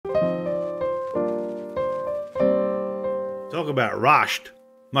Talk about rushed.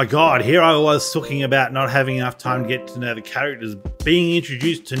 My god, here I was talking about not having enough time to get to know the characters, being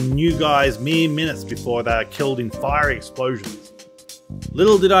introduced to new guys mere minutes before they are killed in fiery explosions.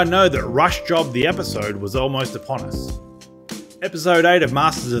 Little did I know that Rush Job the episode was almost upon us. Episode 8 of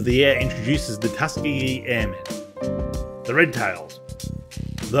Masters of the Air introduces the Tuskegee Airmen, the Red Tails,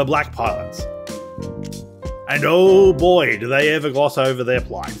 the Black Pilots, and oh boy do they ever gloss over their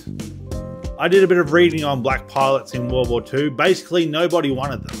plight. I did a bit of reading on black pilots in World War II. Basically nobody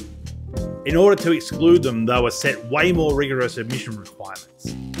wanted them. In order to exclude them, they were set way more rigorous admission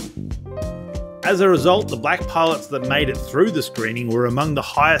requirements. As a result, the black pilots that made it through the screening were among the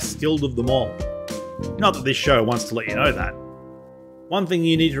highest skilled of them all. Not that this show wants to let you know that. One thing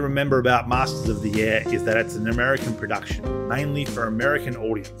you need to remember about Masters of the Air is that it's an American production, mainly for American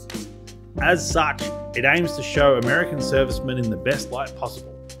audiences. As such, it aims to show American servicemen in the best light possible.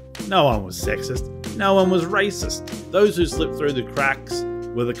 No one was sexist, no one was racist. Those who slipped through the cracks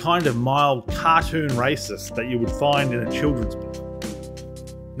were the kind of mild cartoon racist that you would find in a children's book.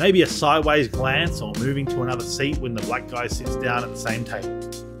 Maybe a sideways glance or moving to another seat when the black guy sits down at the same table.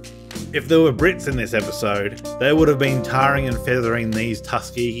 If there were Brits in this episode, they would have been tarring and feathering these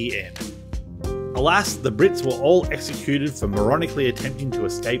Tuskegee Airmen. Alas, the Brits were all executed for moronically attempting to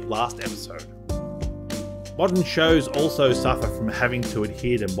escape last episode. Modern shows also suffer from having to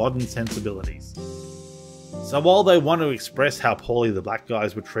adhere to modern sensibilities. So while they want to express how poorly the black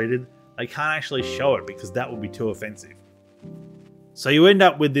guys were treated, they can't actually show it because that would be too offensive. So you end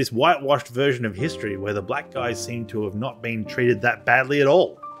up with this whitewashed version of history where the black guys seem to have not been treated that badly at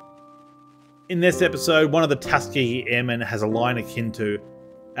all. In this episode, one of the Tuskegee Airmen has a line akin to,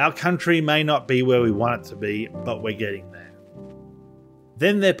 "Our country may not be where we want it to be, but we're getting there."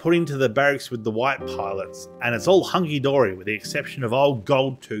 Then they're put into the barracks with the white pilots, and it's all hunky-dory with the exception of old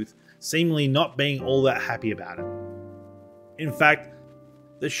Goldtooth seemingly not being all that happy about it. In fact,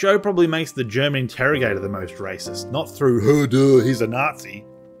 the show probably makes the German interrogator the most racist, not through "oh duh, he's a Nazi",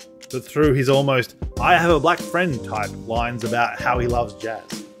 but through his almost "I have a black friend" type lines about how he loves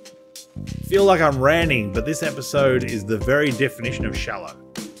jazz. Feel like I'm ranting, but this episode is the very definition of shallow.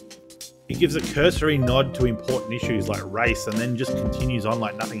 It gives a cursory nod to important issues like race and then just continues on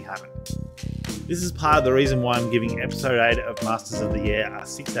like nothing happened. This is part of the reason why I'm giving episode 8 of Masters of the Air a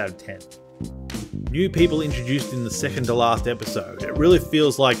 6 out of 10. New people introduced in the second to last episode. It really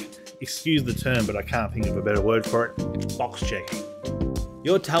feels like, excuse the term but I can't think of a better word for it, box checking.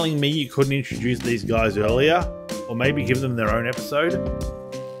 You're telling me you couldn't introduce these guys earlier? Or maybe give them their own episode?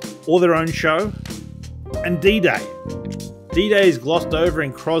 Or their own show? And D-Day. D-Day is glossed over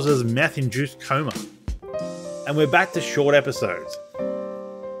in Croz's meth-induced coma. And we're back to short episodes.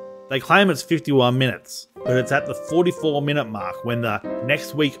 They claim it's 51 minutes, but it's at the 44-minute mark when the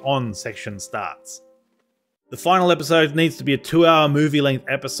next week on section starts. The final episode needs to be a 2-hour movie-length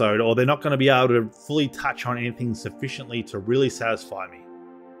episode or they're not going to be able to fully touch on anything sufficiently to really satisfy me.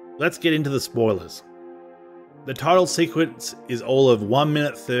 Let's get into the spoilers. The title sequence is all of 1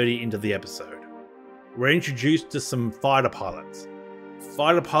 minute 30 into the episode. We're introduced to some fighter pilots.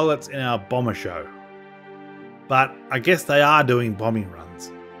 Fighter pilots in our bomber show. But I guess they are doing bombing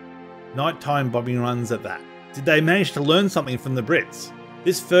runs. Nighttime bombing runs at that. Did they manage to learn something from the Brits?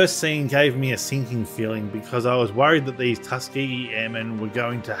 This first scene gave me a sinking feeling because I was worried that these Tuskegee Airmen were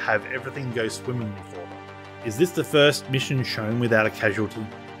going to have everything go swimmingly for them. Is this the first mission shown without a casualty?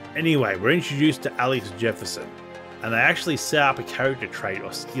 Anyway, we're introduced to Alex Jefferson, and they actually set up a character trait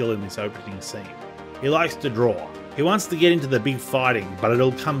or skill in this opening scene. He likes to draw. He wants to get into the big fighting, but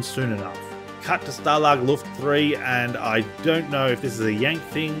it'll come soon enough. Cut to Stalag Luft 3, and I don't know if this is a Yank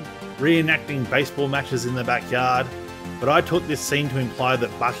thing, reenacting baseball matches in the backyard, but I took this scene to imply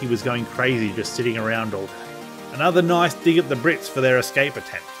that Bucky was going crazy just sitting around all day. Another nice dig at the Brits for their escape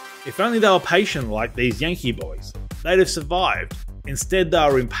attempt. If only they were patient like these Yankee boys, they'd have survived. Instead they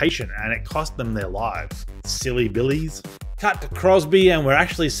were impatient and it cost them their lives. Silly billies. Cut to Crosby and we're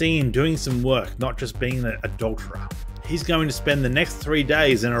actually seeing him doing some work, not just being an adulterer. He's going to spend the next 3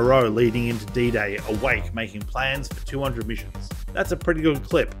 days in a row leading into D-Day awake making plans for 200 missions. That's a pretty good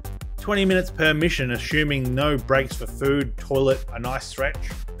clip. 20 minutes per mission assuming no breaks for food, toilet, a nice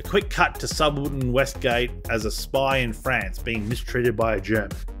stretch. A quick cut to subaltern Westgate as a spy in France being mistreated by a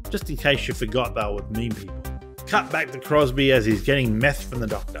German, just in case you forgot they were mean people. Cut back to Crosby as he's getting meth from the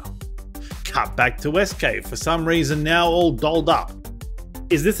doctor. Cut back to Westgate, for some reason now all dolled up.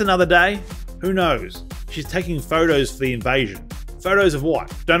 Is this another day? Who knows? She's taking photos for the invasion. Photos of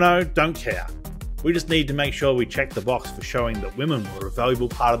what? Don't know, don't care. We just need to make sure we check the box for showing that women were a valuable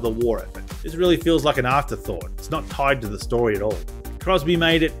part of the war effort. This really feels like an afterthought. It's not tied to the story at all. Crosby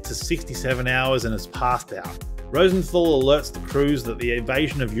made it to 67 hours and has passed out. Rosenthal alerts the crews that the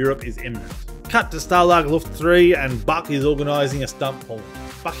invasion of Europe is imminent. Cut to Stalag Luft 3 and Buck is organising a stunt pull.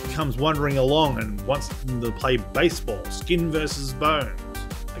 Bucky comes wandering along and wants them to play baseball, skin versus bones.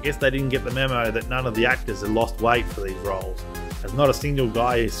 I guess they didn't get the memo that none of the actors had lost weight for these roles, as not a single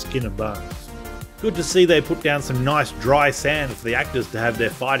guy is skin and bones. Good to see they put down some nice dry sand for the actors to have their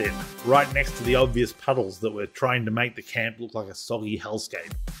fight in, right next to the obvious puddles that were trying to make the camp look like a soggy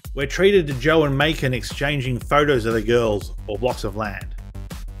hellscape. We're treated to Joe and Macon exchanging photos of the girls, or blocks of land.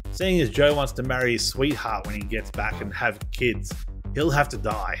 Seeing as Joe wants to marry his sweetheart when he gets back and have kids, he'll have to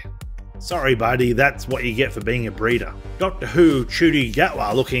die. Sorry buddy, that's what you get for being a breeder. Doctor Who Chudy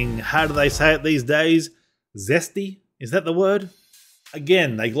Gatwa looking, how do they say it these days? Zesty? Is that the word?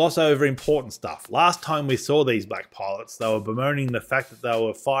 Again, they gloss over important stuff. Last time we saw these black pilots, they were bemoaning the fact that they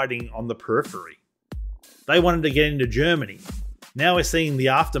were fighting on the periphery. They wanted to get into Germany. Now we're seeing the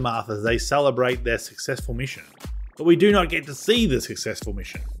aftermath as they celebrate their successful mission. But we do not get to see the successful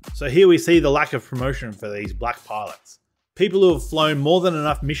mission. So here we see the lack of promotion for these black pilots. People who have flown more than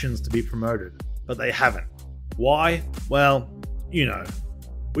enough missions to be promoted, but they haven't. Why? Well, you know,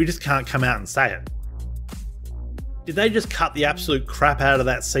 we just can't come out and say it. Did they just cut the absolute crap out of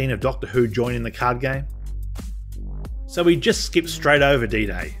that scene of Doctor Who joining the card game? So we just skip straight over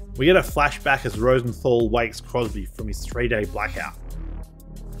D-Day. We get a flashback as Rosenthal wakes Crosby from his 3-day blackout.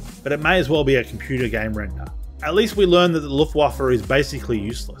 But it may as well be a computer game render. At least we learn that the Luftwaffe is basically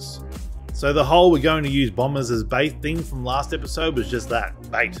useless. So the whole we're going to use bombers as bait thing from last episode was just that,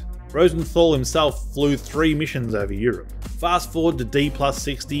 bait. Rosenthal himself flew 3 missions over Europe. Fast forward to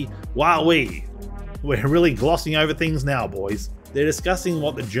D+60, wowee! We're really glossing over things now, boys. They're discussing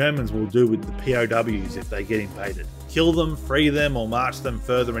what the Germans will do with the POWs if they get invaded. Kill them, free them, or march them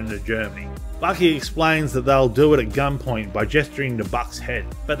further into Germany. Bucky explains that they'll do it at gunpoint by gesturing to Buck's head,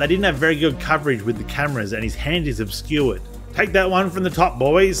 but they didn't have very good coverage with the cameras and his hand is obscured. Take that one from the top,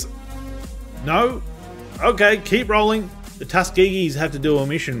 boys. No? Okay, keep rolling. The Tuskegees have to do a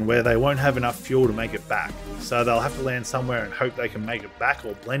mission where they won't have enough fuel to make it back, so they'll have to land somewhere and hope they can make it back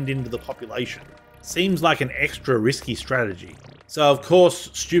or blend into the population. Seems like an extra risky strategy. So of course,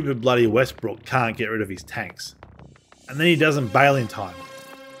 stupid bloody Westbrook can't get rid of his tanks. And then he doesn't bail in time.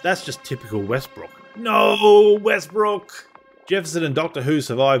 That's just typical Westbrook. No, Westbrook! Jefferson and Doctor Who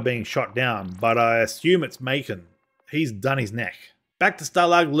survive being shot down, but I assume it's Macon. He's done his neck. Back to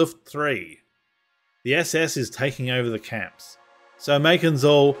Stalag Luft 3. The SS is taking over the camps. So Macon's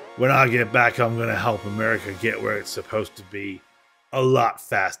all, when I get back I'm gonna help America get where it's supposed to be a lot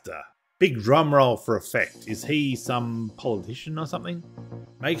faster. Big drum roll for effect. Is he some politician or something?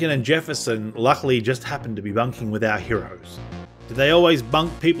 Macon and Jefferson luckily just happened to be bunking with our heroes. Do they always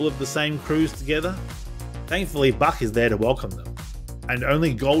bunk people of the same crews together? Thankfully Buck is there to welcome them. And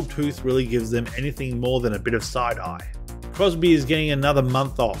only Goldtooth really gives them anything more than a bit of side eye. Crosby is getting another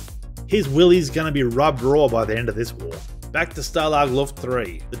month off. His willy's gonna be rubbed raw by the end of this war. Back to Stalag Luft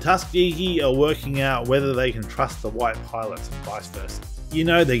 3. The Tuskegee are working out whether they can trust the white pilots and vice versa. You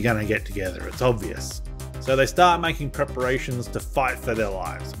know they're gonna get together, it's obvious. So they start making preparations to fight for their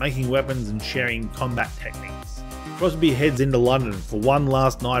lives, making weapons and sharing combat techniques. Crosby heads into London for one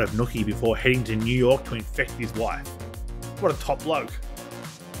last night of nookie before heading to New York to infect his wife. What a top bloke.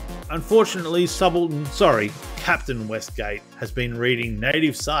 Unfortunately, Captain Westgate has been reading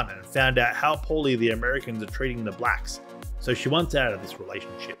Native Son and found out how poorly the Americans are treating the blacks, so she wants out of this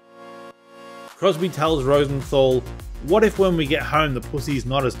relationship. Crosby tells Rosenthal, what if when we get home the pussy's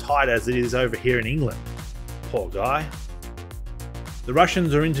not as tight as it is over here in England? Poor guy. The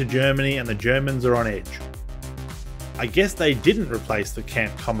Russians are into Germany and the Germans are on edge. I guess they didn't replace the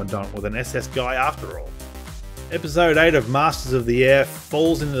camp commandant with an SS guy after all. Episode 8 of Masters of the Air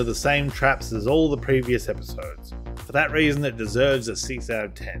falls into the same traps as all the previous episodes. For that reason it deserves a 6 out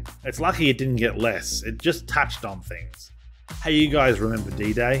of 10. It's lucky it didn't get less, it just touched on things. Hey, you guys remember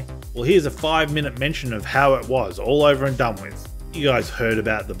D-Day? Well, here's a 5-minute mention of how it was, all over and done with. You guys heard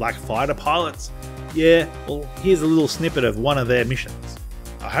about the black fighter pilots? Yeah, well, here's a little snippet of one of their missions.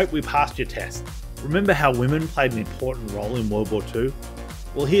 I hope we passed your test. Remember how women played an important role in World War II?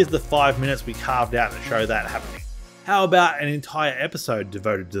 Well, here's the 5 minutes we carved out to show that happening. How about an entire episode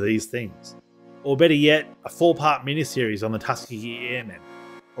devoted to these things? Or better yet, a 4-part miniseries on the Tuskegee Airmen?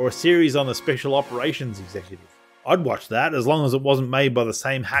 Or a series on the Special Operations Executive? I'd watch that as long as it wasn't made by the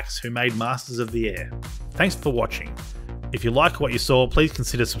same hacks who made Masters of the Air. Thanks for watching. If you like what you saw, please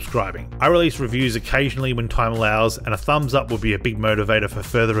consider subscribing. I release reviews occasionally when time allows, and a thumbs up would be a big motivator for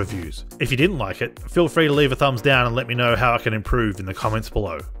further reviews. If you didn't like it, feel free to leave a thumbs down and let me know how I can improve in the comments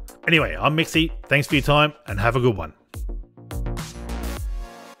below. Anyway, I'm Mixie, thanks for your time, and have a good one.